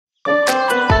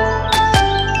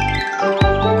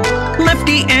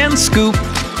Lifty and Scoop.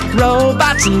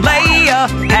 Robots and Leia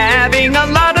having a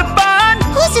lot of fun.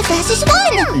 Who's the fastest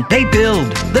one? They build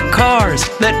the cars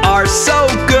that are so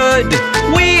good.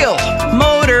 Wheel,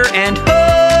 motor, and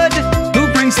hood. Who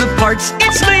brings the parts?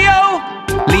 It's Leo.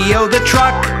 Leo the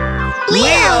truck.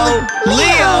 Leo!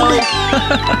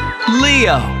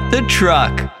 Leo the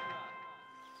truck.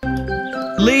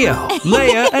 Leo,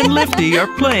 Leia, and Lifty are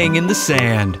playing in the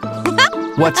sand.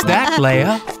 What's that,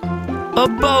 Leia? A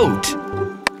boat.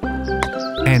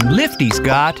 And Lifty's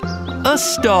got a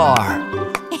star.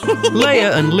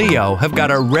 Leia and Leo have got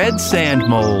a red sand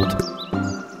mold.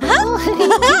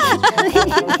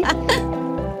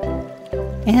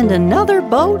 And another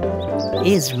boat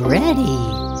is ready.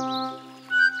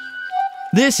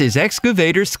 This is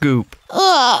Excavator Scoop.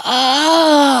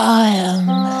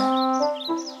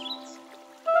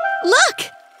 Look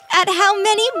at how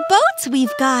many boats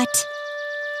we've got.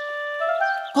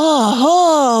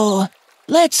 Oh,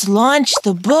 let's launch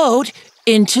the boat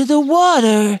into the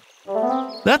water.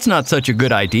 That's not such a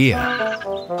good idea.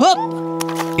 Hup.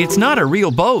 It's not a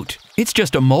real boat. It's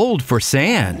just a mold for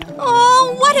sand.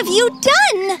 Oh, what have you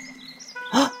done?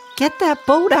 Get that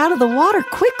boat out of the water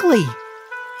quickly.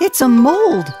 It's a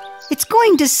mold. It's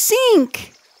going to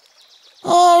sink.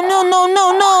 Oh, no.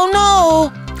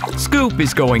 Scoop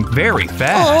is going very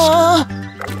fast.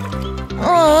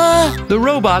 The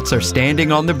robots are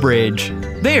standing on the bridge.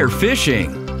 They're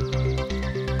fishing.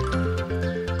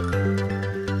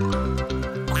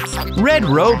 Red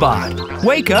Robot,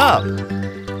 wake up!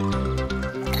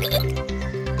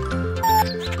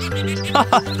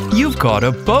 You've caught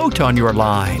a boat on your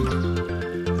line.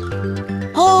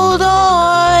 Hold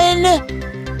on.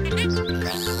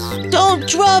 Don't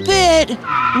drop it.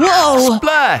 Whoa.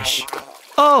 Splash!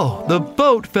 Oh, the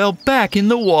boat fell back in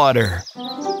the water.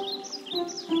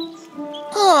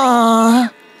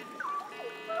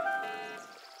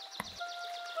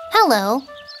 Hello.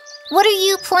 What are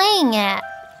you playing at?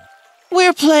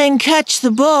 We're playing catch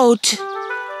the boat.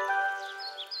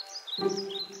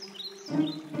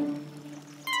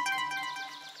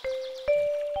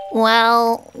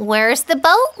 Well, where's the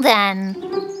boat then?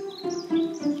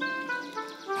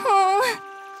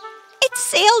 It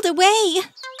sailed away.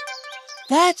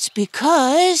 That's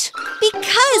because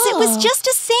It was just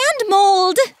a sand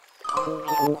mold.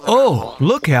 Oh,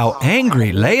 look how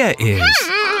angry Leia is.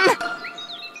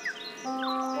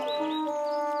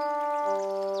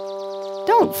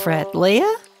 Don't fret,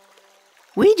 Leia.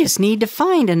 We just need to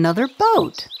find another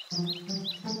boat.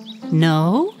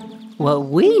 No, what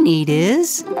we need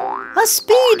is a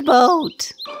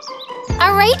speedboat.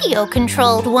 A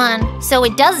radio-controlled one, so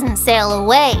it doesn't sail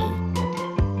away.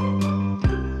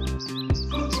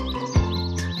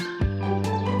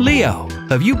 Leo,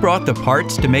 have you brought the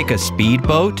parts to make a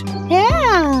speedboat?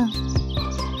 Yeah.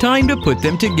 Time to put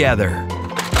them together.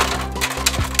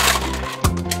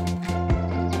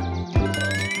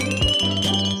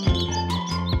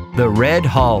 The red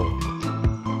hull.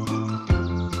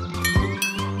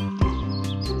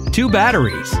 2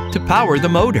 batteries to power the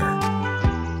motor.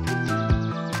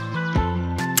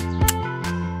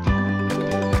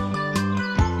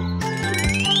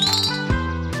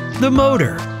 The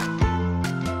motor.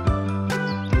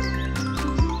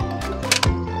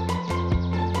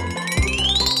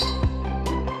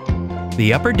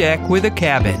 The upper deck with a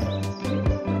cabin.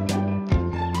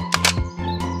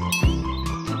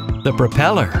 The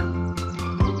propeller.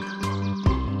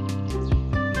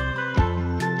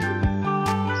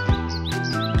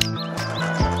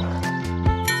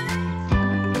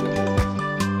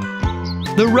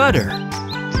 The rudder.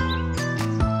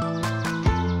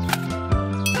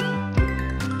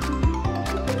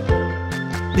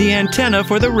 The antenna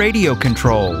for the radio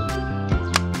control.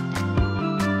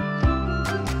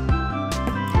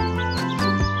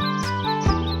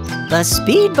 The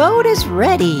speedboat is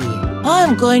ready.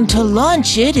 I'm going to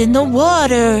launch it in the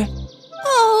water.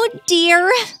 Oh,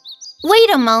 dear. Wait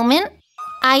a moment.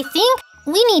 I think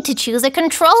we need to choose a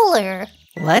controller.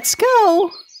 Let's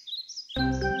go.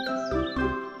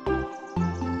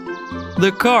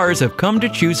 The cars have come to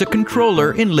choose a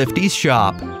controller in Lifty's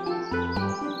shop.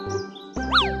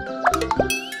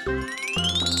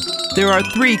 There are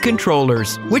 3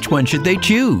 controllers. Which one should they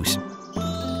choose?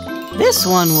 This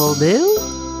one will do.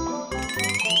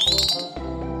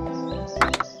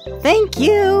 Thank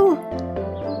you.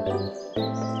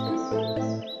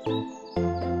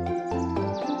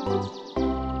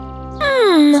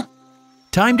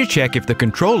 Time to check if the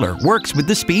controller works with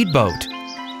the speedboat.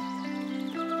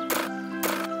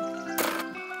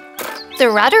 The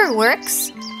rudder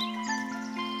works.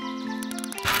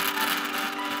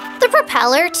 The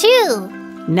propeller, too.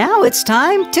 Now it's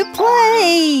time to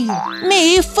play.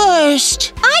 Me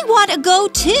first. I want to go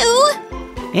too.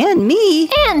 And me.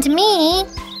 And me.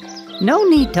 No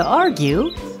need to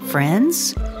argue,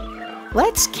 friends.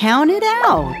 Let's count it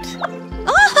out.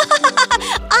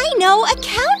 I know a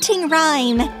counting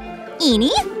rhyme.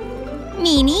 Eeny,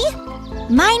 meeny,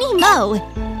 miny, mo.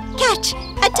 Catch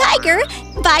a tiger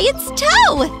by its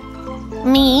toe.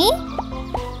 Me?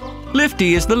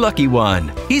 Lifty is the lucky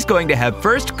one. He's going to have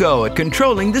first go at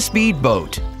controlling the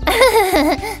speedboat.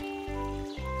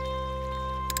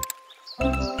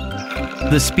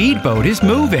 The speedboat is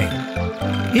moving.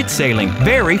 It's sailing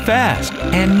very fast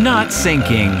and not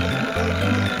sinking.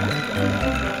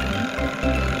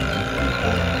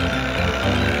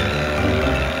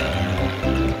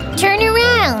 Turn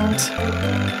around.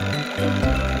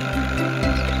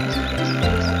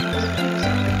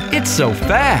 It's so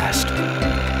fast.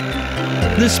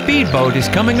 The speedboat is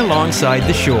coming alongside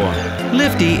the shore.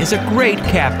 Lifty is a great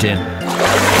captain.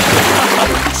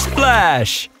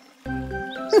 Splash!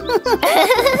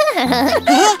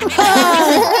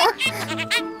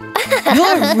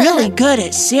 You're really good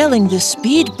at sailing the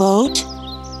speedboat.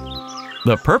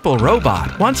 The purple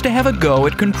robot wants to have a go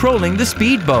at controlling the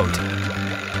speedboat.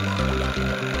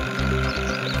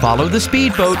 Follow the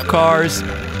speedboat, cars.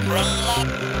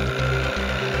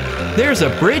 There's a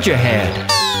bridge ahead.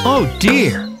 Oh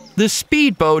dear, the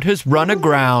speedboat has run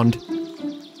aground. Look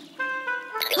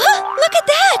at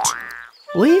that!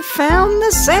 We found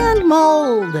the sand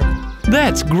mold.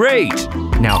 That's great.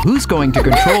 Now who's going to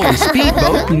control the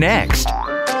speedboat next?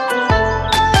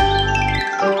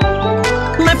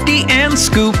 Lifty and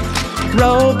Scoop,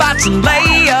 robots and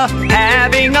Leia,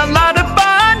 having a lot of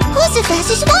fun. Who's the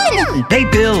fastest one? They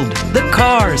build the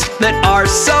cars that are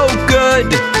so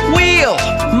good. Wheel,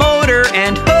 motor,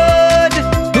 and hood.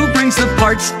 Who brings the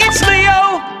parts? It's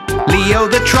Leo. Leo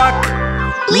the truck.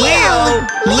 Leo.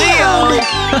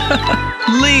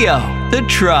 Leo the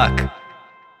truck.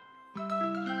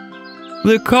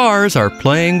 The cars are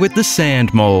playing with the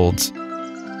sand molds.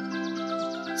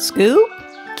 Scoop,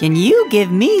 can you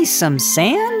give me some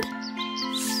sand?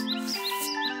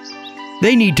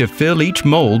 They need to fill each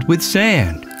mold with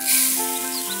sand.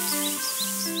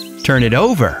 Turn it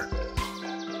over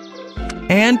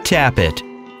and tap it.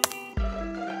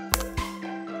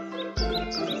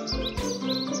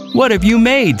 What have you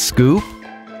made, Scoop?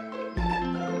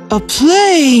 A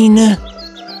plane.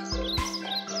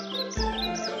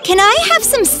 Can I have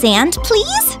some sand,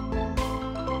 please?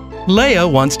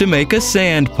 Leia wants to make a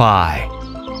sand pie.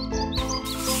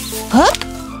 Huh?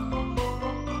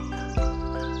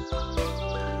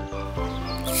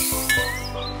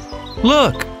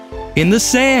 Look, in the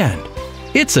sand.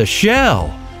 It's a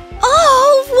shell.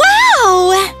 Oh,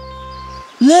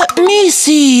 wow! Let me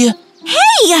see.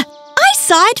 Hey, I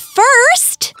saw it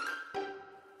first.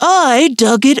 I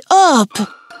dug it up.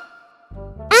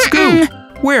 Scoop,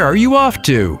 where are you off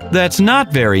to? That's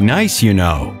not very nice, you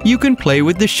know. You can play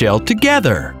with the shell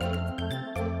together.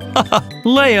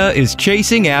 Leia is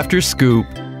chasing after Scoop.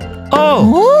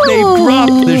 Oh, they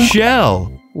dropped the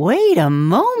shell. Wait a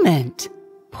moment.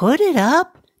 Put it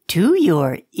up to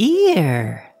your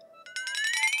ear.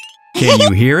 Can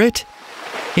you hear it?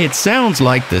 It sounds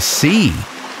like the sea.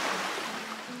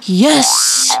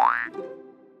 Yes.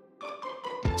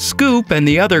 Scoop and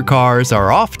the other cars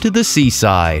are off to the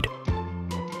seaside.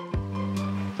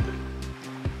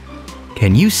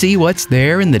 Can you see what's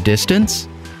there in the distance?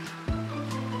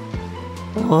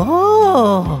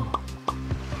 Oh,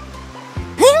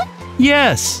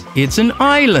 Yes, it's an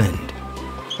island.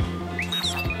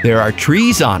 There are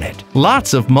trees on it,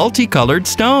 lots of multicolored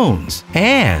stones,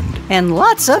 and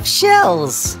lots of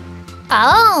shells.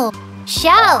 Oh,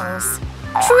 shells.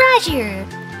 Treasure.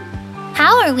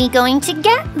 How are we going to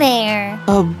get there?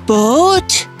 A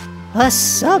boat. A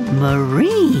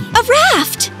submarine. A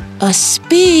raft. A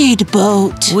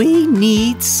speedboat. We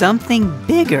need something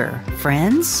bigger,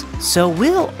 friends, so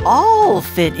we'll all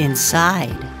fit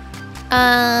inside.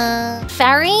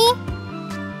 Ferry?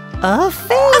 A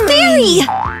ferry. A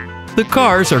ferry. the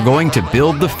cars are going to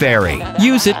build the ferry,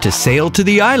 use it to sail to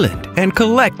the island, and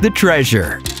collect the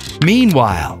treasure.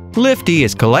 Meanwhile, Lifty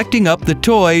is collecting up the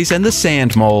toys and the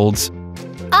sand molds.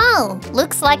 Oh,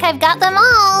 looks like I've got them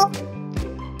all.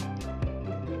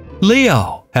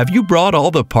 Leo, have you brought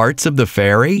all the parts of the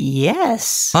ferry?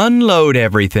 Yes. Unload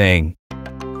everything.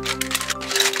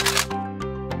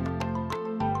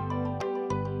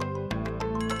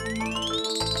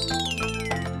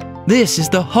 This is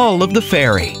the hull of the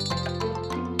ferry.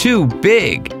 2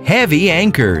 big, heavy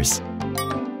anchors.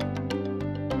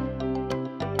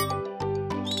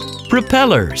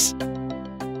 Propellers.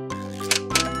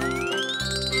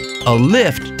 a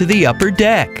lift to the upper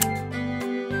deck.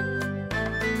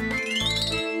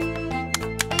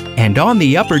 And on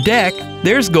the upper deck,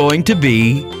 there's going to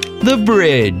be the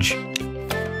bridge.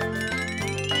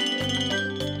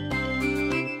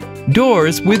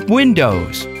 Doors with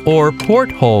windows or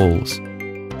portholes.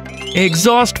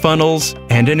 Exhaust funnels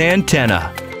and an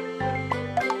antenna.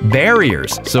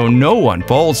 Barriers so no one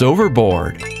falls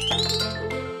overboard.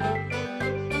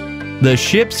 The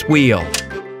ship's wheel.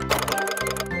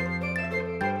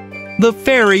 The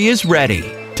ferry is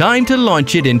ready. Time to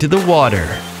launch it into the water.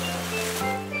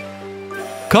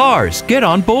 Cars, get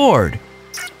on board.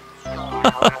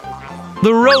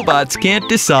 The robots can't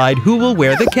decide who will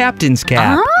wear the captain's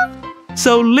cap.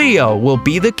 So Leo will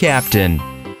be the captain.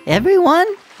 Everyone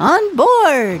on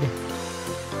board.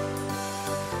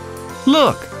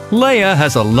 Look, Leia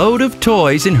has a load of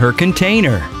toys in her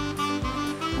container.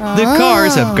 The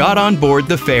cars have got on board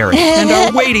the ferry and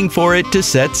are waiting for it to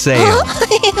set sail.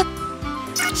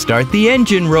 Start the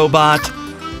engine, robot.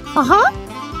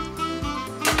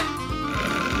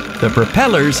 The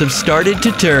propellers have started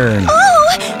to turn.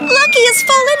 Oh, Lucky has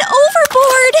fallen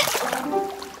overboard.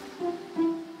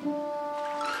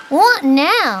 What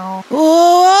now?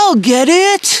 Oh, I'll get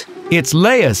it. It's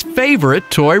Leia's favorite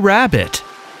toy rabbit.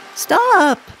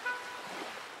 Stop.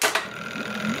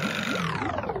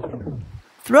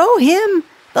 Throw him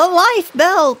the life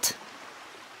belt.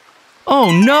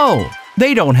 Oh no,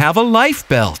 they don't have a life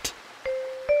belt.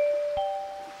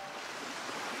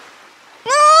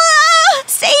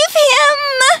 Save him!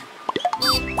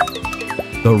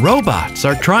 The robots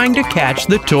are trying to catch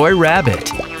the toy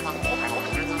rabbit.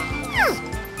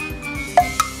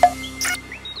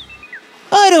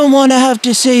 I don't want to have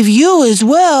to save you as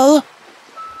well.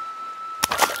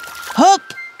 Hup!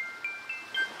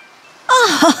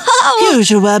 Oh. Here's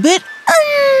your rabbit.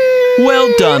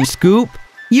 Well done, Scoop.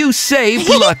 You saved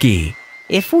Lucky.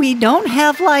 If we don't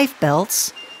have life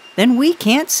belts, then we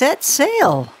can't set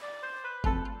sail.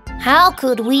 How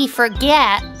could we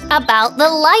forget about the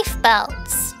life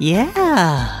belts?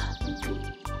 Yeah.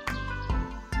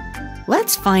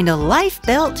 Let's find a life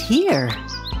belt here.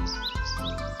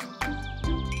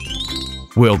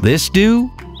 Will this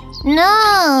do?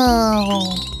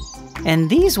 No. And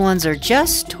these ones are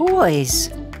just toys.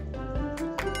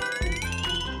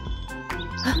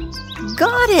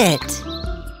 Got it!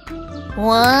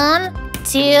 1,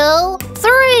 2,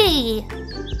 3.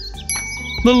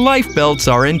 The life belts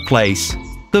are in place.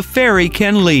 The ferry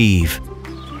can leave.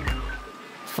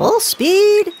 Full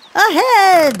speed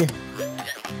ahead!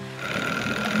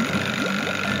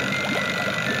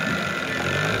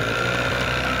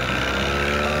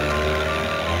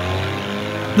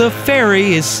 The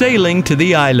ferry is sailing to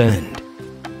the island.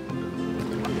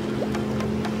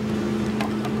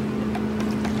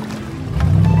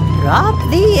 Drop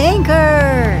the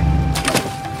anchor!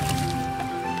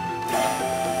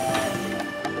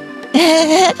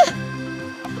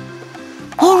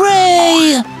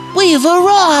 Hooray! We've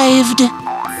arrived!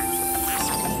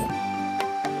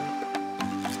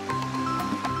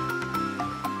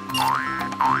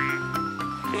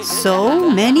 So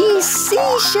many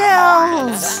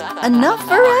seashells! Enough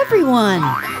for everyone!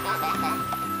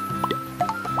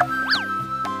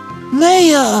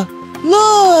 Leia,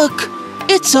 look!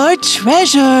 It's our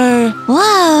treasure!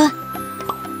 Whoa!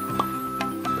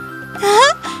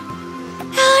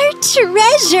 Our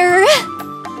treasure!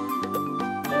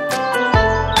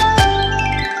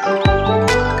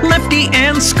 Lefty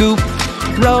and Scoop,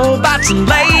 robots and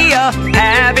Leia,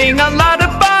 having a lot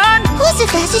of fun. Who's the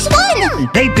fastest one?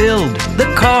 They build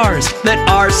the cars that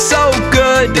are so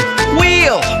good.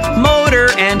 Wheel, motor,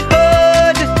 and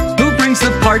hood. Who brings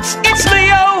the parts? It's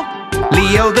Leo.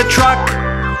 Leo the truck.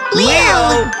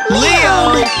 Leo.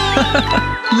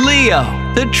 Leo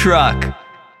the truck.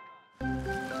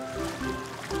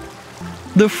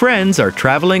 The friends are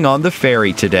traveling on the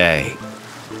ferry today.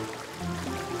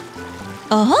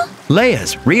 Uh-huh.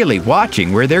 Leia's really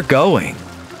watching where they're going.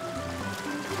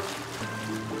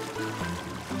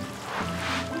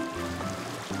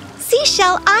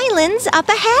 Seashell Island's up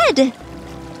ahead.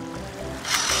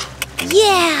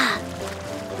 Yeah!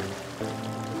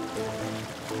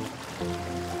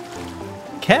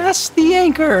 Cast the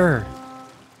anchor!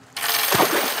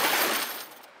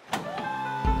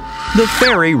 The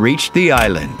ferry reached the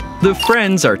island. The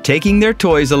friends are taking their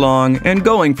toys along and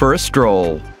going for a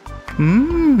stroll.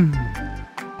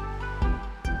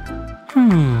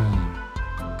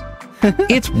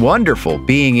 It's wonderful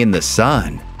being in the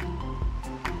sun.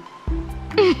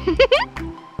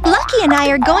 Lucky and I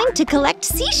are going to collect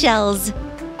seashells.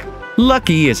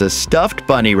 Lucky is a stuffed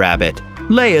bunny rabbit,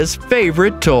 Leia's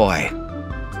favorite toy.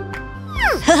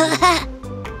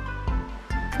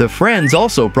 The friends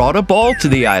also brought a ball to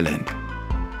the island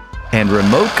and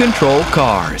remote control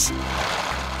cars.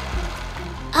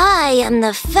 I am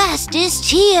the fastest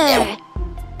here.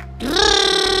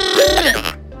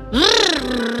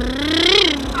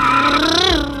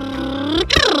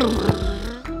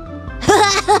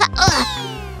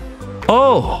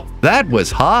 Oh, that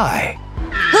was high.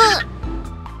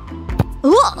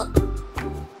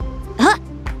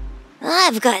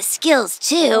 I've got skills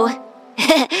too.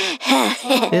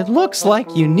 It looks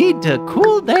like you need to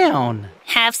cool down.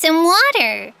 Have some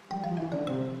water.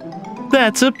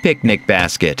 That's a picnic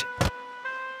basket.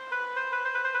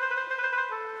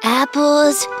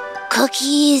 Apples,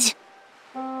 cookies.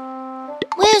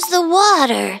 Where's the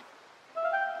water?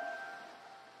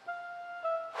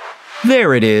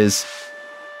 There it is.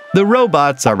 The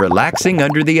robots are relaxing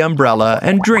under the umbrella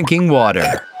and drinking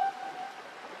water.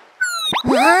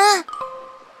 Huh?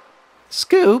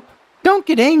 Scoop, don't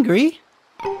get angry.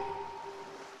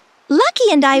 Lucky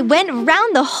and I went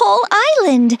round the whole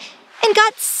island and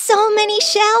got so many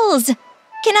shells.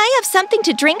 Can I have something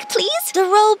to drink, please? The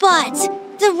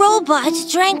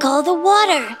robots drank all the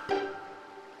water.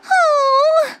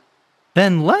 Oh.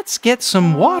 Then let's get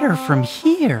some water from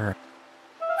here.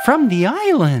 From the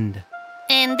island.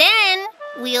 And then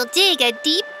we'll dig a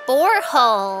deep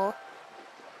borehole.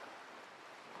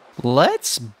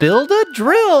 Let's build a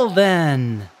drill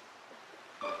then.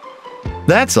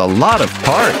 That's a lot of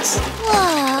parts.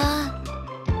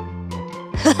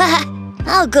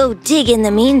 I'll go dig in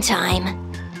the meantime.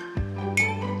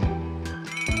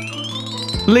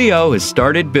 Leo has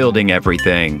started building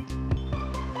everything.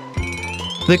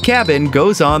 The cabin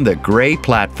goes on the gray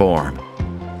platform.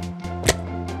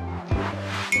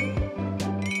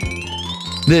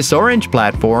 This orange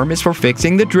platform is for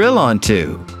fixing the drill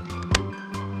onto.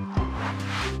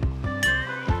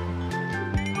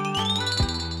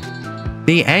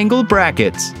 The angle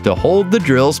brackets to hold the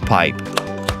drill's pipe.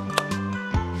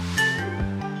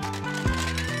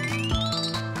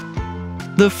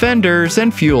 The fenders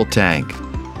and fuel tank.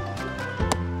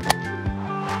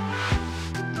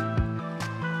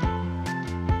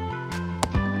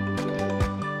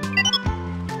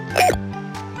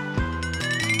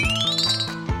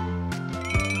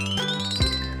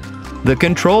 The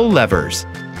control levers.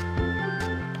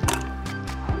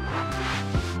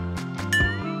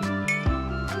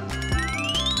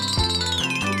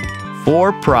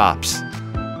 Four props.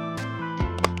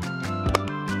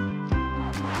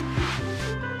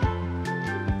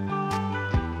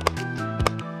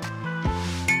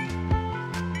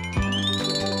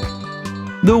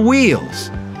 The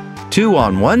wheels, 2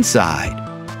 on one side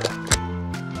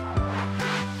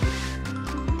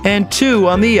and 2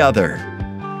 on the other.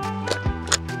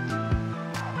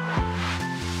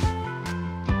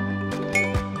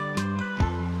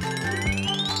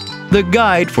 The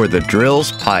guide for the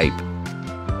drill's pipe.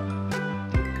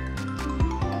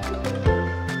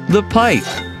 The pipe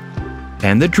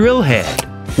and the drill head,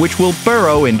 which will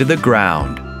burrow into the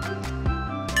ground.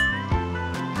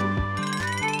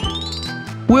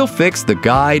 We'll fix the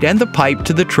guide and the pipe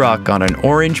to the truck on an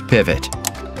orange pivot.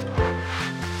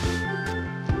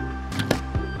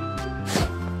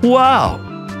 Wow!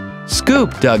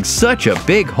 Scoop dug such a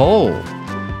big hole.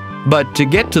 But to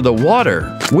get to the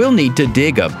water, we'll need to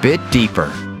dig a bit deeper.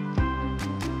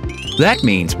 That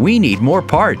means we need more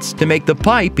parts to make the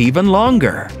pipe even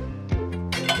longer.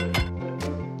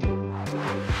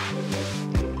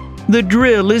 The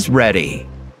drill is ready.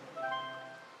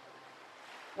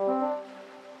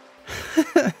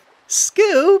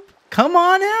 Scoop, come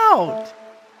on out.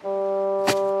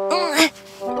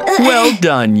 Well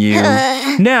done, you.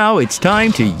 Now it's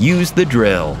time to use the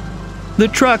drill. The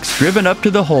truck's driven up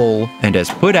to the hole and has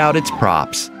put out its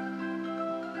props.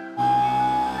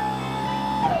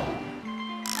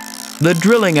 The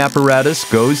drilling apparatus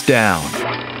goes down.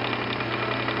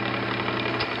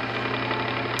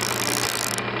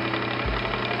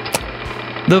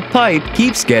 The pipe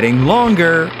keeps getting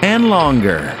longer and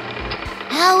longer.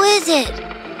 How is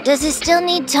it? Does it still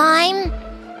need time?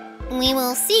 We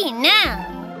will see now.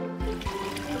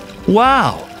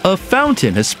 Wow! A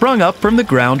fountain has sprung up from the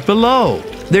ground below.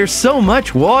 There's so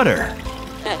much water.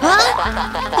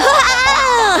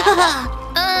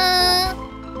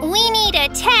 We need a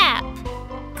tap.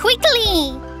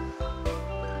 Quickly!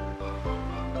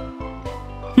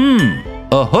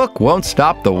 A hook won't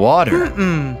stop the water.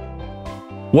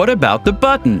 What about the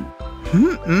button?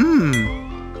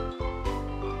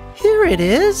 Here it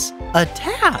is, a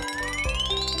tap.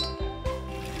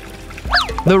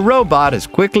 The robot has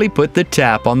quickly put the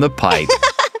tap on the pipe.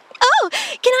 Oh,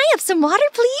 can I have some water,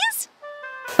 please?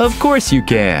 Of course you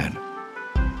can.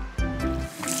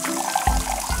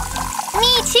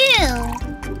 Me too.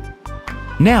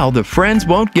 Now the friends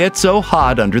won't get so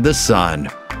hot under the sun.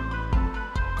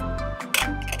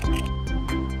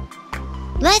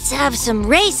 Let's have some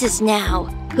races now.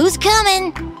 Who's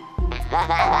coming?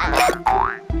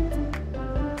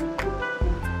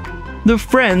 The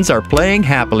friends are playing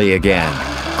happily again.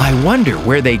 I wonder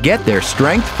where they get their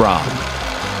strength from.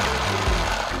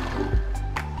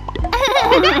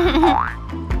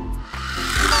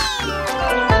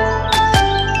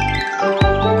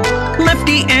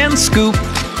 Lifty and Scoop,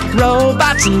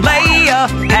 robots and Leia,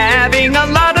 having a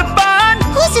lot of fun.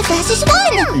 Who's the fastest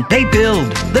one? They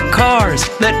build the cars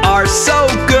that are so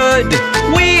good.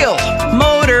 Wheel,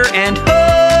 motor, and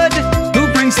hood.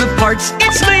 Who brings the parts?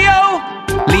 It's Leo.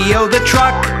 Leo the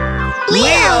truck.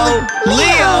 Leo.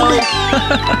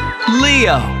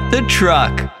 Leo the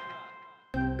truck.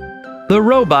 The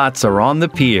robots are on the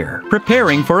pier,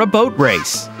 preparing for a boat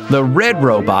race. The red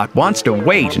robot wants to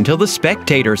wait until the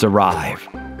spectators arrive.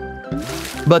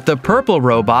 But the purple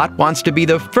robot wants to be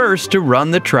the first to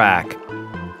run the track.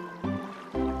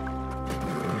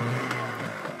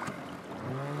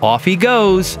 Off he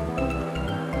goes.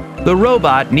 The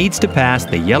robot needs to pass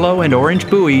the yellow and orange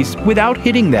buoys without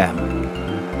hitting them.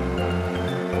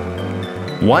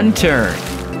 One turn.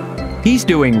 He's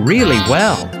doing really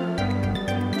well.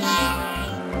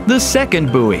 The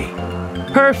second buoy.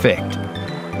 Perfect.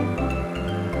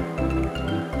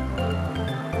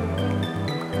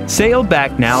 Sail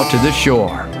back now to the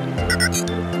shore.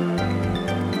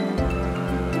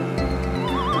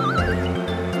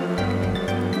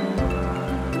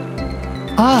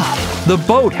 The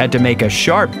boat had to make a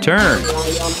sharp turn.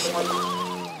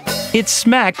 It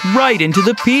smacked right into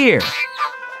the pier.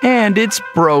 And it's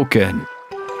broken.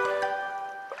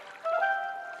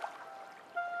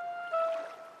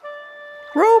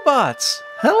 Robots,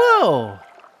 hello.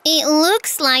 It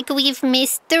looks like we've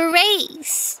missed the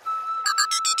race.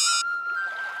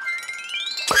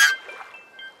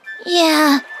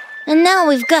 Yeah, and now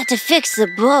we've got to fix the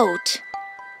boat.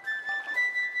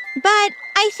 But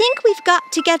I think we've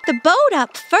got to get the boat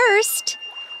up first.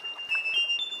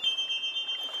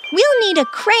 We'll need a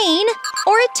crane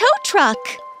or a tow truck.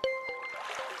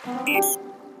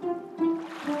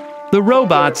 The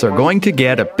robots are going to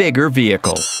get a bigger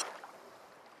vehicle.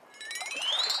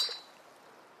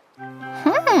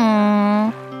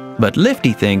 But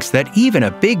Lifty thinks that even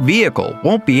a big vehicle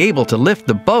won't be able to lift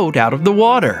the boat out of the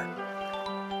water.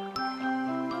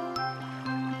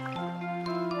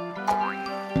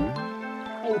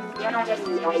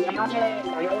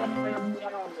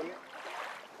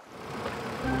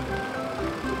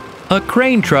 A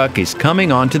crane truck is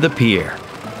coming onto the pier.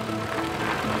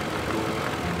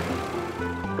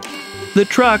 The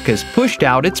truck has pushed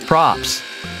out its props.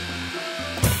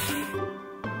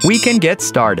 We can get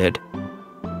started.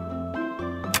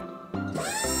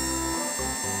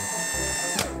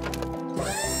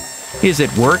 Is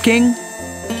it working?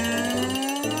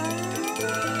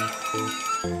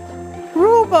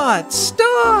 Robot,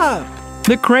 stop!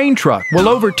 The crane truck will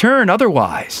overturn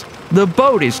otherwise. The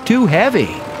boat is too heavy.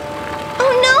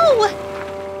 Oh no!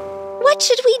 What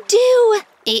should we do?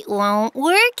 It won't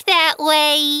work that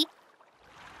way.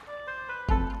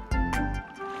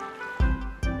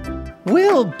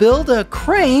 We'll build a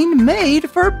crane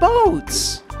made for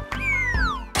boats.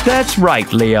 That's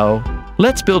right, Leo.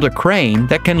 Let's build a crane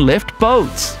that can lift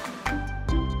boats.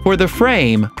 For the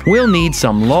frame, we'll need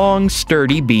some long,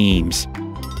 sturdy beams.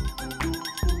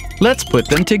 Let's put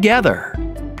them together.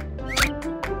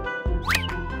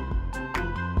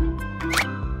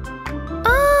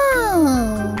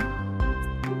 Oh!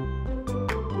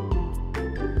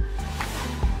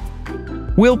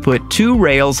 We'll put 2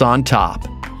 rails on top.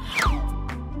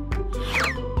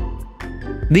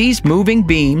 These moving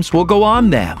beams will go on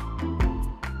them.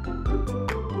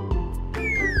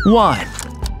 1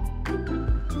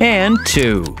 and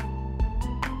 2.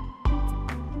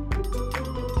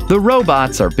 The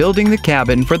robots are building the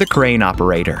cabin for the crane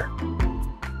operator.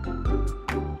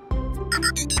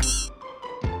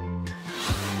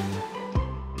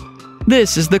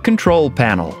 This is the control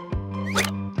panel.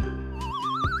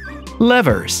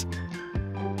 Levers.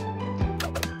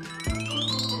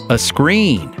 A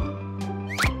screen.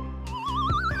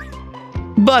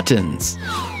 Buttons.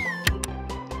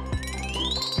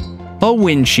 A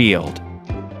windshield.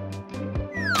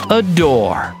 A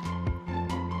door.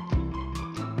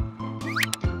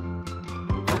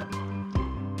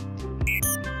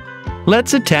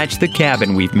 Let's attach the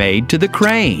cabin we've made to the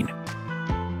crane.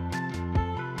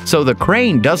 So the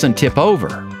crane doesn't tip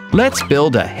over, let's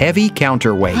build a heavy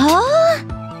counterweight. Huh?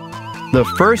 The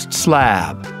first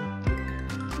slab,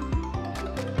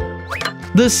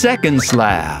 the second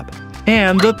slab,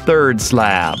 and the third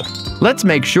slab. Let's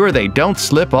make sure they don't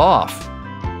slip off.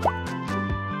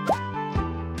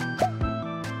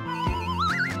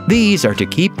 These are to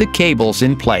keep the cables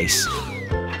in place.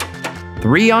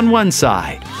 3 on one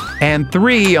side and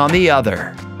 3 on the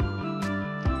other.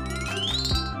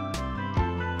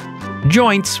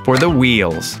 Joints for the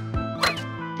wheels.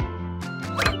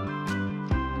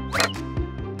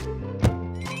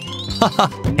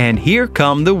 And here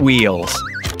come the wheels.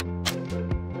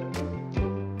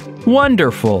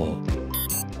 Wonderful!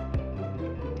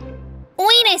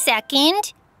 Wait a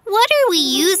second. What are we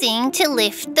using to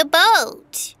lift the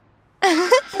boat?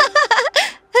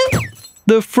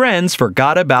 The friends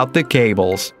forgot about the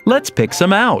cables. Let's pick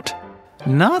some out.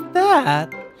 Not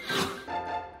that.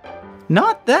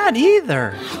 Not that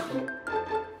either.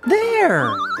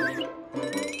 There.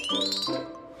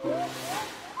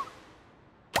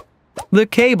 The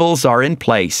cables are in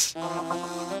place.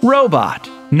 Robot,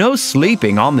 no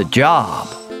sleeping on the job.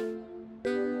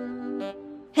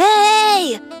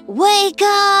 Hey! Wake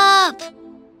up!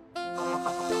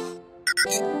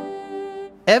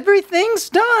 Everything's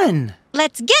done.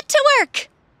 Let's get to work!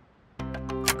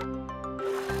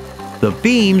 The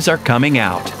beams are coming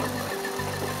out.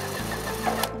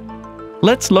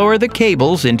 Let's lower the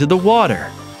cables into the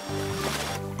water.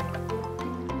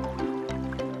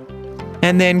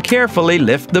 And then carefully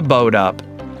lift the boat up.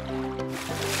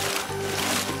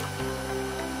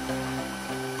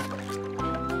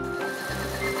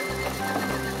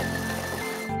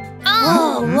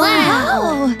 Oh,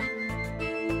 wow!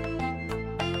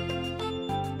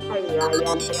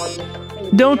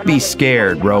 Don't be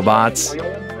scared, robots.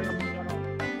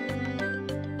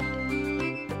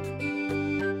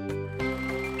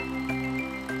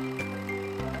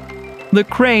 The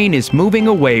crane is moving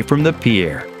away from the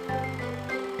pier.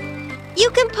 You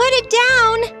can put it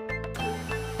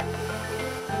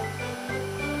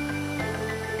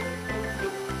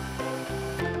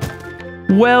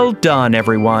down! Well done,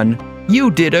 everyone. You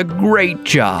did a great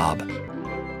job.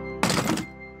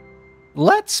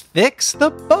 Let's fix the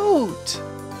boat.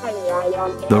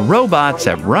 The robots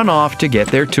have run off to get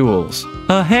their tools.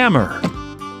 A hammer,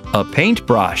 a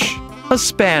paintbrush, a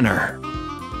spanner.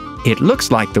 It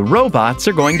looks like the robots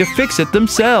are going to fix it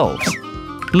themselves.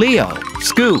 Leo,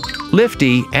 Scoop,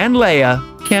 Lifty, and Leia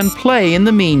can play in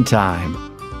the meantime.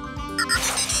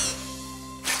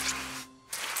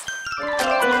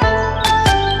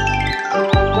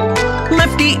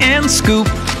 Lifty and Scoop,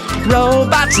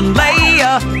 robots and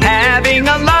Leia, having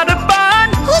a lot of fun.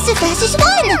 Who's the fastest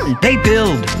one? They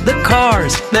build the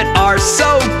cars that are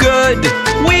so good.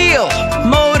 Wheel,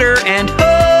 motor, and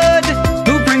hood.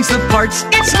 Who brings the parts?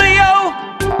 It's Leo.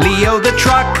 Leo the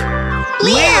truck.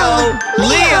 Leo.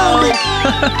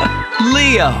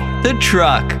 Leo the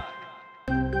truck.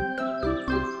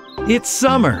 It's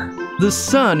summer. The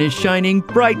sun is shining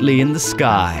brightly in the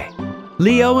sky.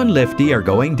 Leo and Lifty are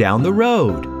going down the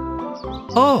road.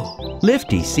 Oh,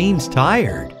 Lifty seems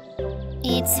tired.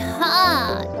 It's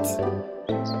hot.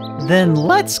 Then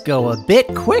let's go a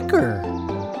bit quicker.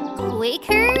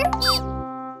 Quicker?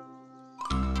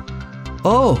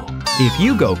 Oh, if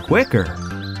you go quicker,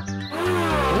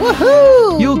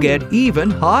 Woohoo! you'll get even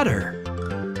hotter.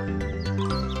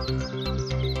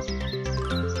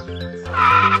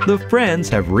 The friends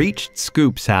have reached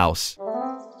Scoop's house.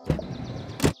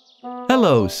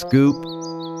 Hello, Scoop.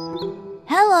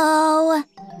 Hello.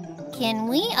 Can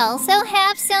we also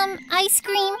have some ice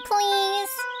cream, please?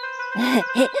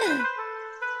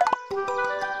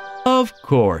 Of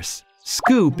course,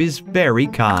 Scoop is very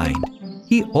kind.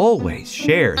 He always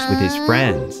shares with his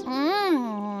friends.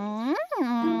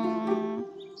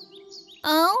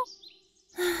 Oh?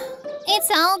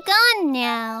 It's all gone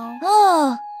now.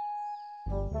 Oh.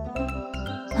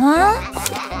 Huh?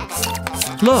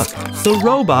 Look, the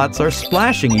robots are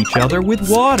splashing each other with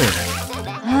water.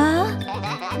 Huh?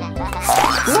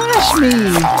 Splash me!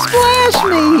 Splash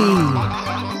me!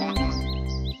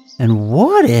 And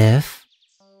what if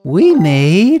we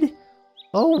made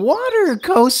a water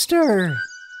coaster?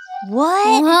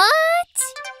 What? What?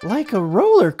 Like a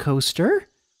roller coaster,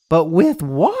 but with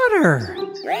water.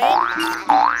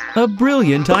 A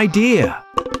brilliant idea.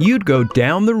 You'd go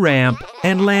down the ramp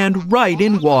and land right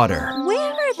in water.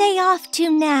 Where are they off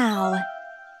to now?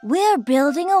 We're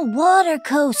building a water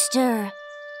coaster.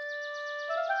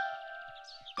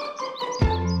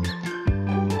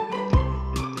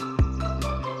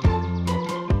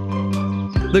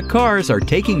 The cars are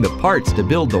taking the parts to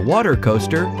build the water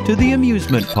coaster to the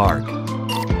amusement park.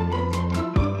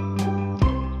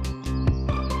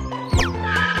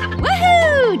 Woohoo!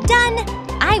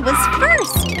 was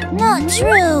first. Not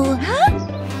true.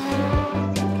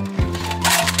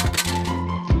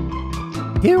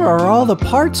 Here are all the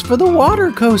parts for the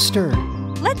water coaster.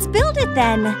 Let's build it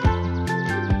then.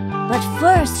 But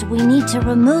first, we need to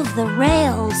remove the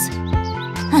rails.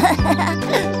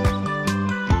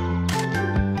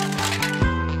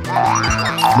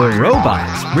 The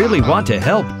robots really want to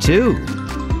help too.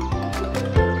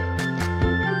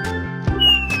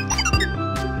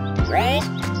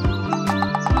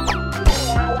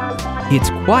 It's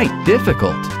quite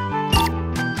difficult.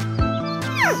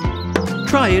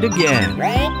 Try it again.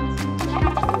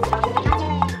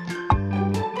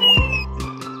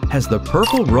 Has the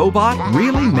purple robot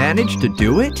really managed to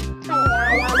do it?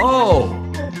 Oh!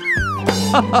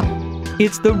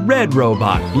 It's the red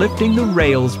robot lifting the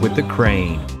rails with the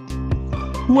crane.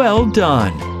 Well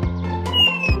done!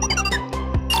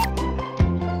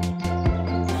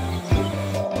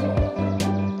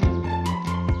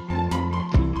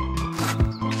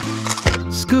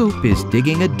 Scoop is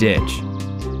digging a ditch.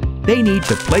 They need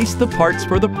to place the parts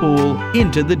for the pool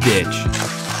into the ditch.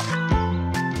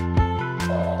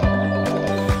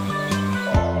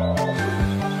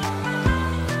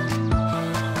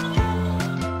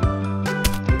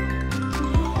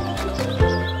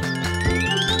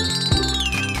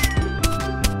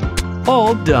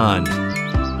 All done.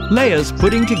 Leia's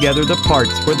putting together the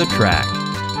parts for the track.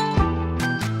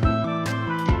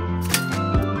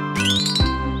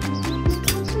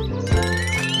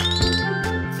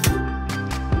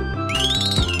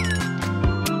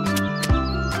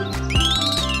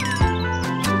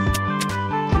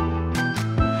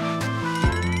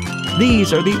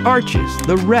 These are the arches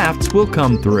the rafts will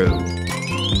come through.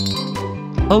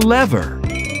 A lever.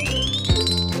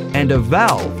 And a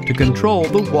valve to control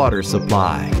the water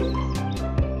supply.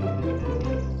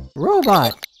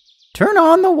 Robot, turn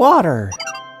on the water.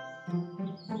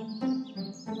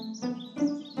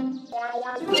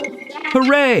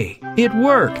 Hooray! It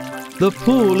worked! The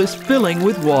pool is filling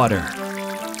with water.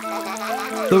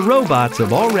 The robots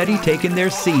have already taken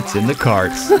their seats in the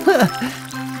carts.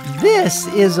 This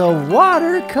is a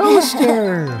water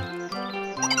coaster.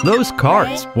 Those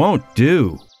carts won't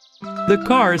do. The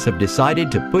cars have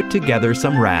decided to put together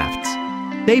some rafts.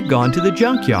 They've gone to the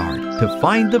junkyard to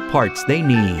find the parts they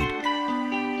need.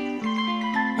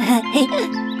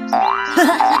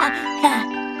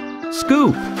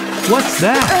 Scoop, what's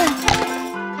that?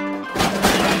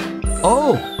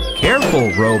 Oh,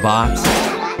 careful, robots.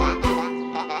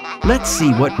 Let's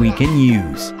see what we can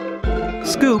use.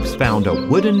 Scoop's found a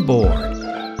wooden board.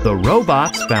 The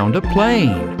robots found a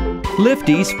plane.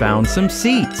 Lifty's found some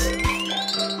seats.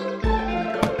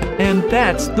 And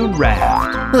that's the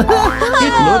raft.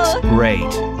 It looks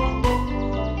great.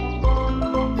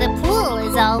 The pool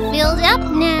is all filled up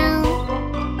now.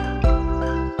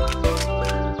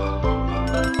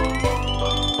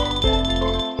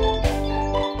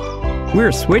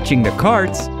 We're switching the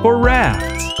carts for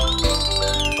rafts.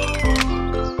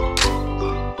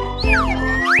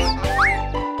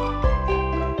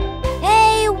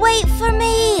 Hey, wait for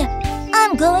me!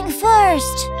 I'm going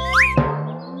first.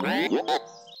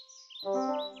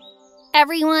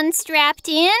 Everyone strapped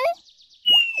in?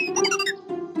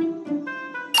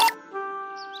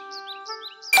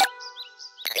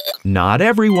 Not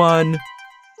everyone.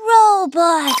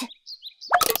 Robot!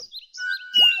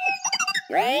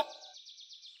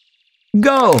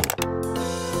 Go!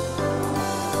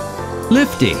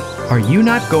 Lifty, are you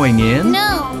not going in?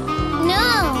 No,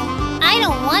 I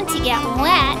don't want to get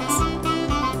wet.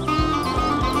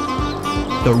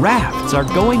 The rafts are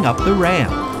going up the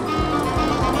ramp.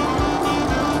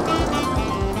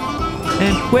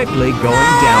 And quickly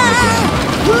going down again.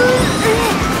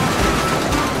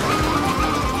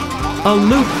 A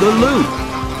loop-the-loop.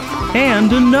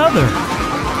 And another.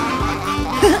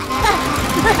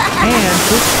 And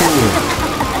the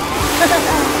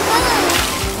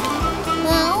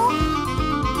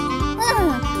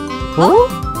pool.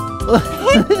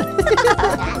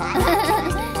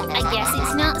 I guess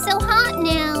it's not so hot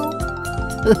now.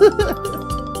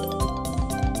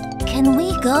 Can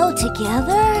we go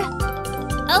together?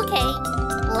 Okay,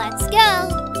 let's go.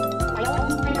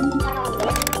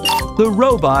 The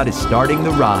robot is starting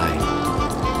the ride.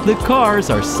 The cars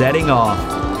are setting off.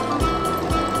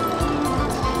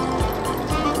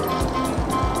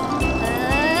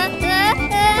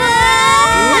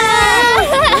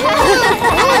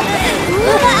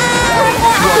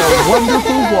 What a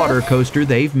wonderful water coaster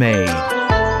they've made.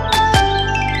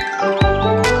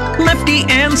 Lifty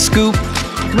and Scoop,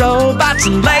 robots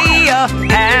and Leia,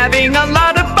 having a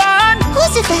lot of fun.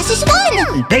 Who's the fastest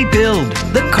one? They build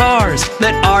the cars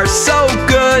that are so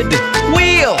good.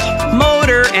 Wheel,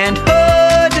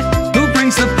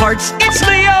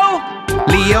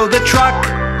 Leo the truck!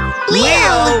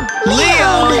 Leo!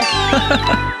 Leo!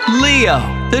 Leo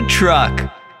the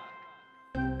truck!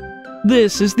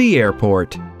 This is the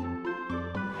airport.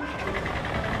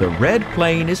 The red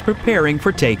plane is preparing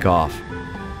for takeoff.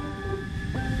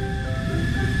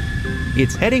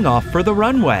 It's heading off for the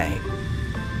runway.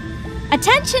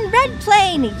 Attention, red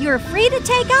plane! You're free to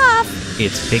take off!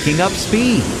 It's picking up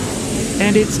speed.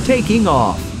 And it's taking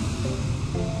off.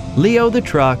 Leo the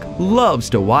truck loves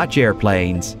to watch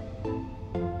airplanes.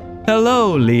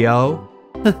 Hello, Leo.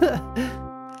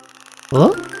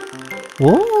 Huh?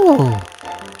 Whoa!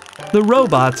 The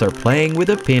robots are playing with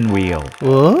a pinwheel.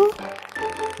 Huh?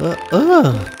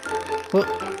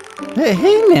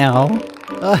 Hey now.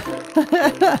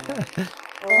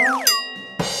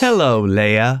 Hello,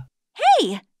 Leia.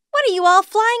 Hey, what are you all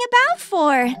flying about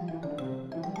for?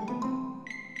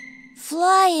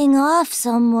 Flying off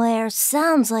somewhere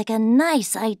sounds like a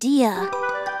nice idea.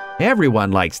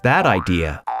 Everyone likes that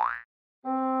idea.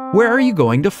 Where are you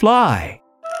going to fly?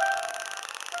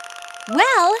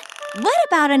 Well, what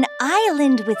about an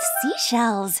island with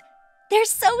seashells? They're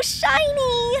so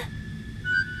shiny!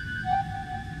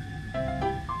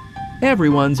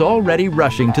 Everyone's already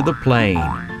rushing to the plane.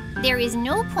 There is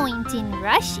no point in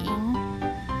rushing.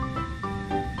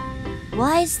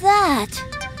 Why's that?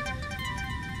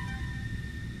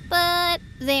 But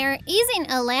there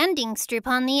isn't a landing strip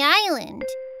on the island.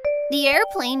 The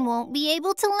airplane won't be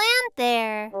able to land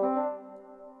there.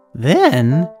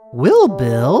 Then we'll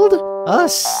build a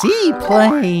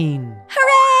seaplane.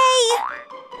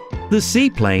 Hooray! The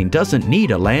seaplane doesn't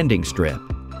need a landing strip.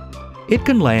 It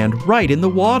can land right in the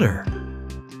water.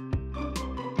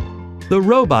 The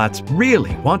robots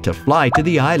really want to fly to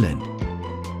the island.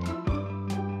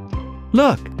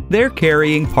 Look, they're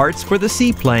carrying parts for the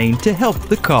seaplane to help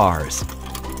the cars.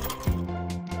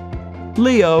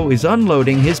 Leo is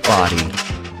unloading his body.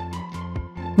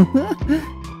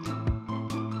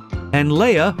 And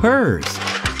Leia hers.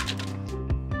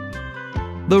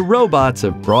 The robots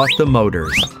have brought the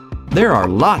motors. There are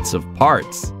lots of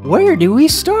parts. Where do we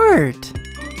start?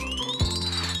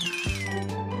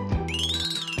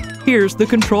 Here's the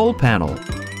control panel,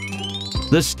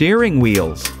 the steering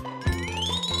wheels,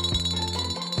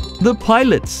 the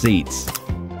pilot seats,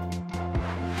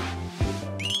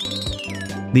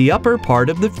 the upper part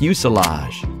of the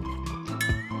fuselage,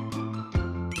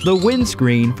 the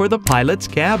windscreen for the pilot's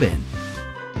cabin,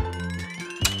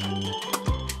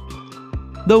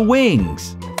 the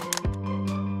wings,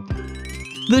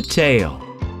 the tail,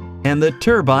 and the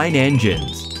turbine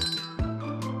engines,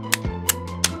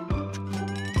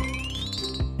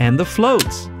 and the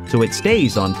floats so it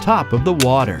stays on top of the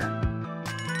water.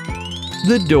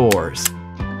 The doors.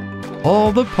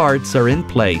 All the parts are in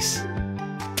place.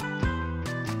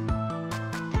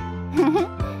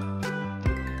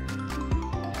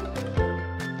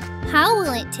 How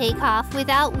will it take off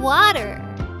without water?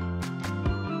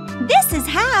 This is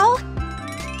how!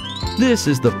 This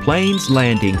is the plane's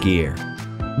landing gear,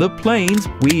 the plane's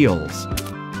wheels.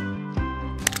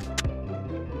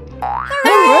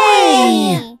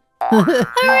 Hooray! Hooray!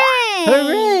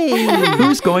 Hooray!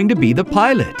 Who's going to be the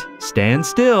pilot? Stand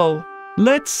still.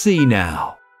 Let's see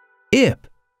now. Ip,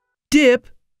 dip,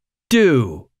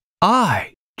 do.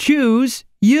 I choose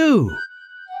you.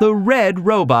 The red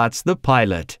robot's the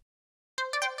pilot.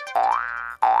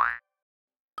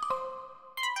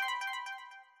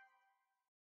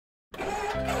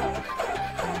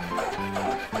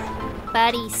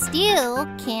 But he still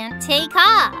can't take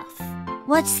off.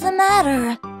 What's the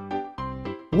matter?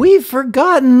 We've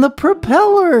forgotten the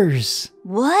propellers.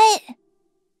 What?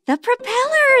 The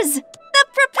propellers! The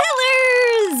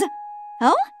propellers!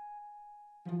 Oh?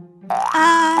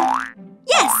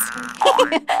 Yes!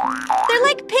 They're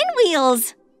like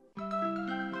pinwheels.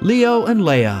 Leo and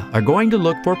Leia are going to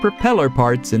look for propeller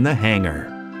parts in the hangar.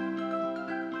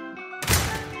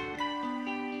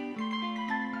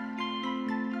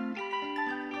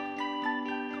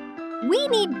 We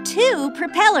need 2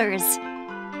 propellers.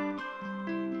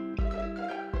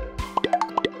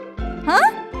 Huh?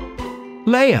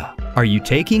 Leia, are you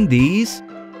taking these?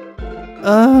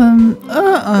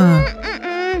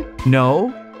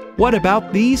 No? What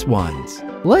about these ones?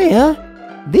 Leia,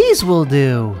 these will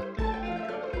do.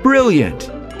 Brilliant!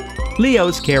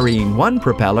 Leo's carrying one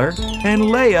propeller and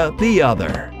Leia the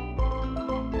other.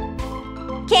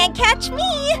 Can't catch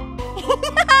me!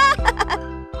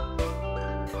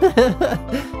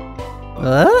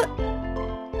 What?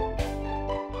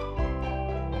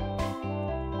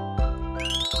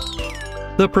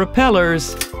 The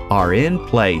propellers are in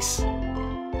place.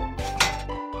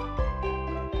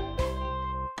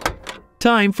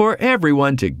 Time for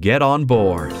everyone to get on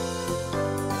board.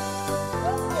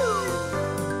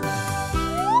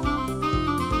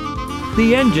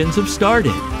 The engines have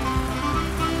started.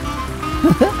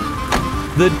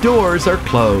 The doors are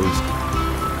closed.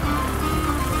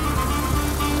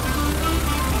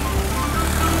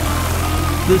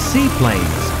 The seaplane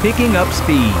is picking up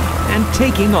speed and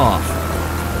taking off.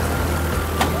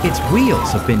 Its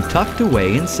wheels have been tucked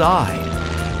away inside.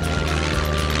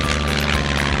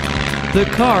 The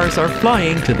cars are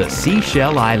flying to the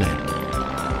seashell island.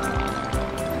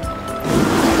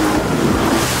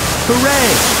 Hooray!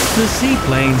 The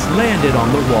seaplanes landed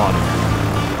on the water.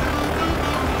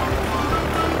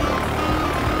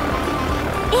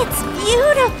 It's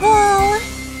beautiful!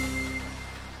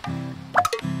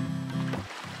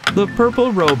 The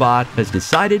purple robot has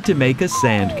decided to make a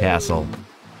sandcastle.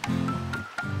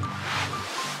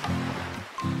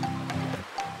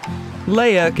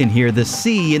 Leia can hear the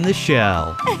sea in the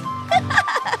shell.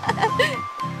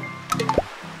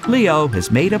 Leo has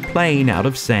made a plane out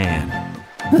of sand.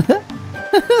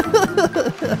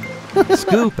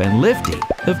 Scoop and Lifty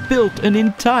have built an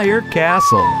entire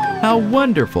castle. How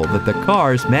wonderful that the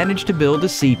cars managed to build a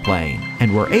seaplane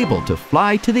and were able to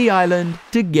fly to the island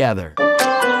together.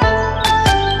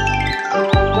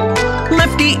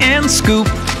 Lifty and Scoop,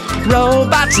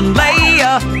 robots and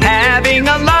Leia, having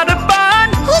a lot of fun.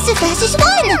 Who's the fastest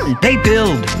one? They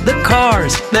build the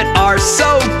cars that are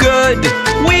so good.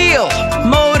 Wheel,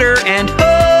 motor, and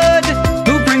hood.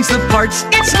 Who brings the parts?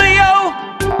 It's Leo.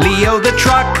 Leo the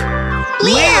truck.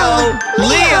 Leo.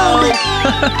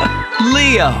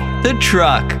 Leo the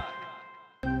truck.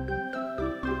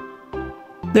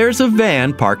 There's a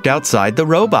van parked outside the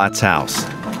robot's house.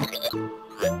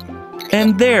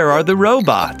 And there are the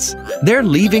robots. They're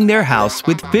leaving their house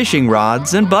with fishing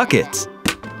rods and buckets.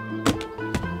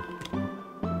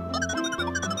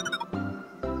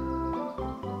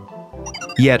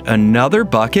 Yet another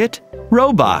bucket?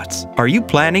 Robots, are you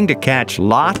planning to catch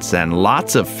lots and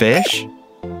lots of fish?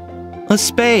 A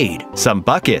spade, some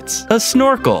buckets, a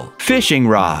snorkel, fishing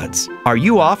rods. Are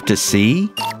you off to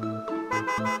sea?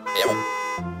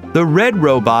 The red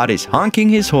robot is honking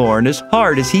his horn as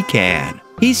hard as he can.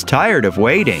 He's tired of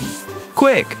waiting.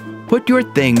 Quick, put your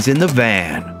things in the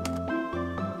van.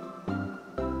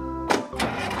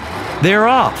 They're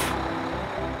off.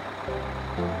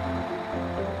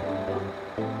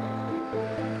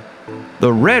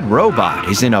 The red robot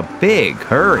is in a big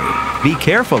hurry. Be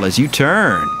careful as you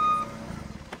turn.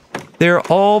 They're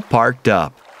all parked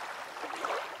up.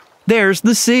 There's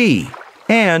the sea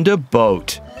and a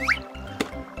boat.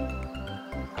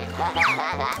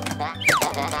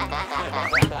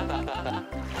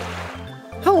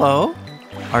 Hello,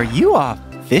 are you off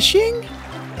fishing?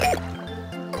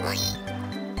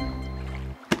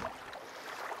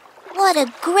 What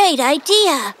a great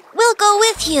idea! We'll go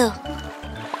with you.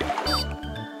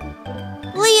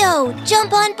 Leo,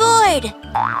 jump on board!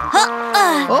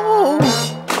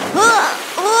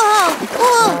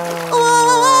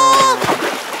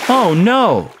 Oh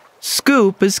no!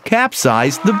 Scoop has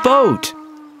capsized the boat.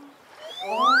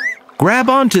 Grab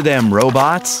onto them,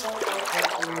 robots.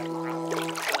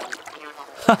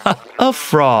 A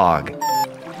frog.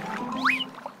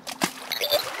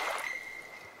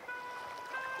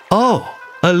 Oh,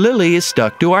 a lily is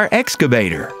stuck to our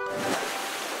excavator.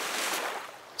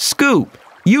 Scoop,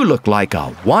 you look like a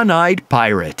one-eyed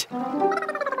pirate.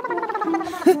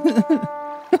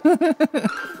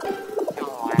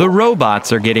 The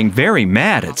robots are getting very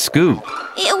mad at Scoop.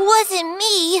 It wasn't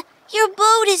me. Your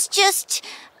boat is just...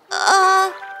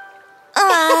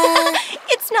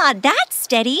 It's not that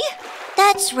steady.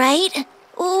 That's right.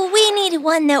 We need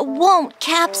one that won't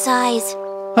capsize.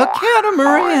 A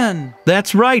catamaran!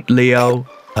 That's right, Leo.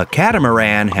 A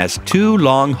catamaran has two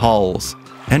long hulls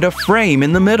and a frame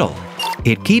in the middle.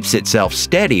 It keeps itself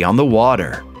steady on the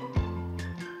water.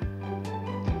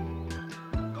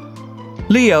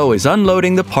 Leo is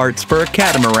unloading the parts for a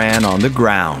catamaran on the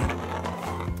ground.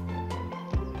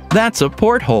 That's a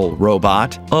porthole,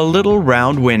 robot, a little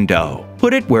round window.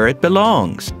 Put it where it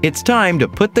belongs. It's time to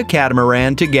put the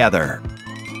catamaran together.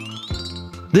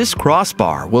 This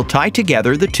crossbar will tie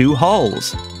together the two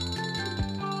hulls.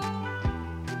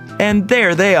 And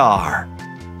there they are.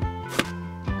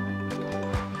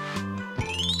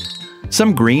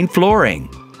 Some green flooring.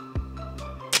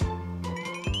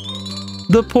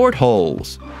 The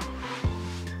portholes.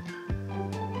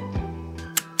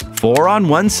 4 on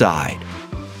one side.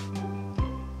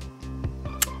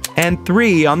 And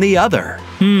 3 on the other.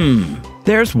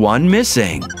 There's one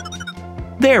missing.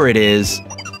 There it is.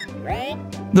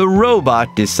 The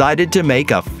robot decided to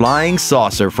make a flying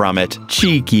saucer from it.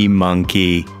 Cheeky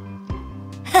monkey.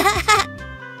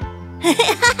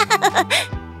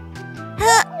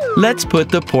 Let's put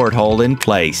the porthole in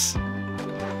place.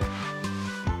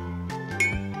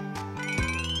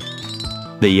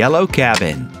 The yellow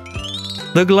cabin.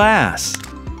 The glass.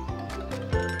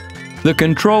 The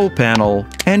control panel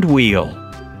and wheel.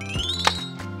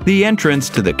 The entrance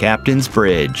to the captain's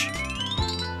bridge.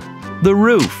 The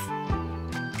roof.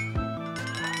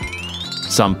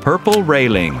 Some purple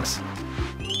railings.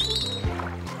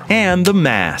 And the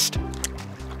mast.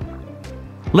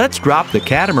 Let's drop the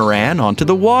catamaran onto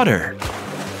the water.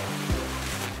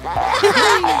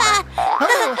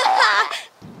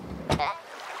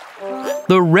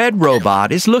 The red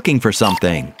robot is looking for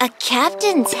something. A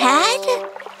captain's hat?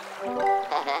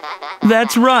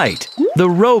 That's right. The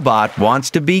robot wants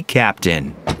to be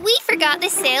captain. We forgot the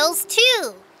sails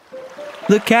too.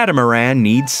 The catamaran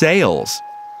needs sails.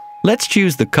 Let's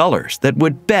choose the colors that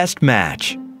would best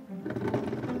match.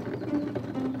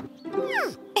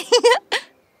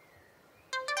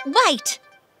 White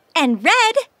and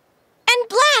red and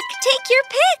black. Take your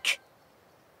pick.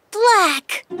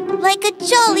 Black, like a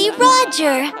Jolly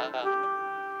Roger.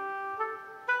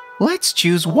 Let's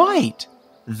choose white.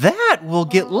 That will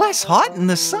get less hot in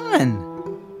the sun.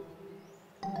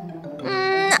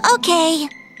 Okay.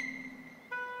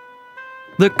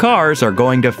 The cars are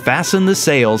going to fasten the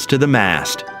sails to the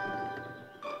mast.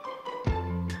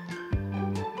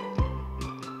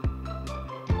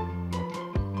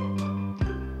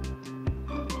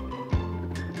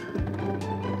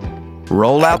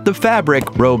 Roll out the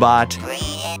fabric, robot.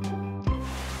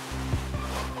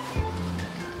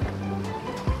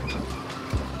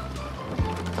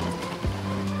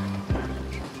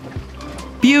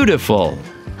 Beautiful.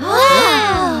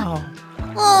 Wow!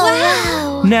 Oh,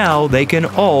 wow! Now they can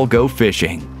all go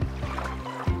fishing.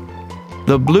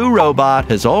 The blue robot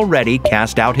has already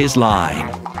cast out his line.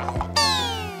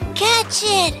 Catch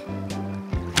it!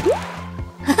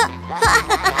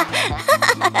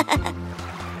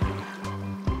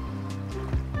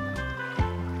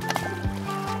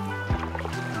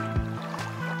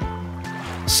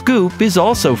 Scoop is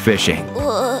also fishing.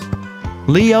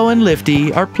 Leo and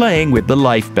Lifty are playing with the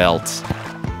life belts.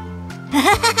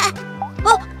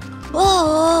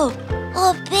 Whoa!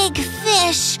 A big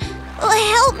fish!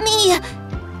 Help me!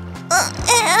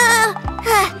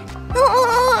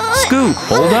 Scoop,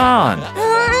 hold on.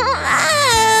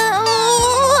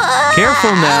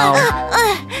 Careful now.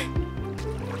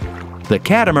 The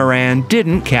catamaran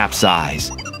didn't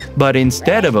capsize, but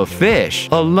instead of a fish,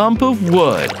 a lump of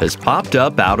wood has popped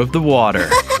up out of the water.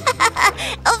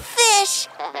 A fish!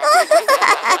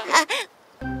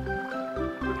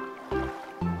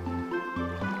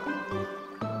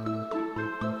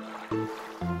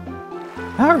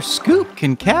 Our scoop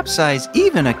can capsize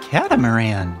even a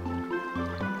catamaran.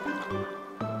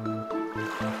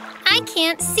 I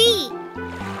can't see.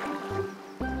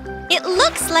 It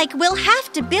looks like we'll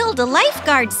have to build a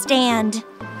lifeguard stand.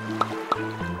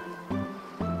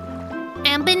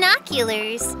 And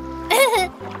binoculars.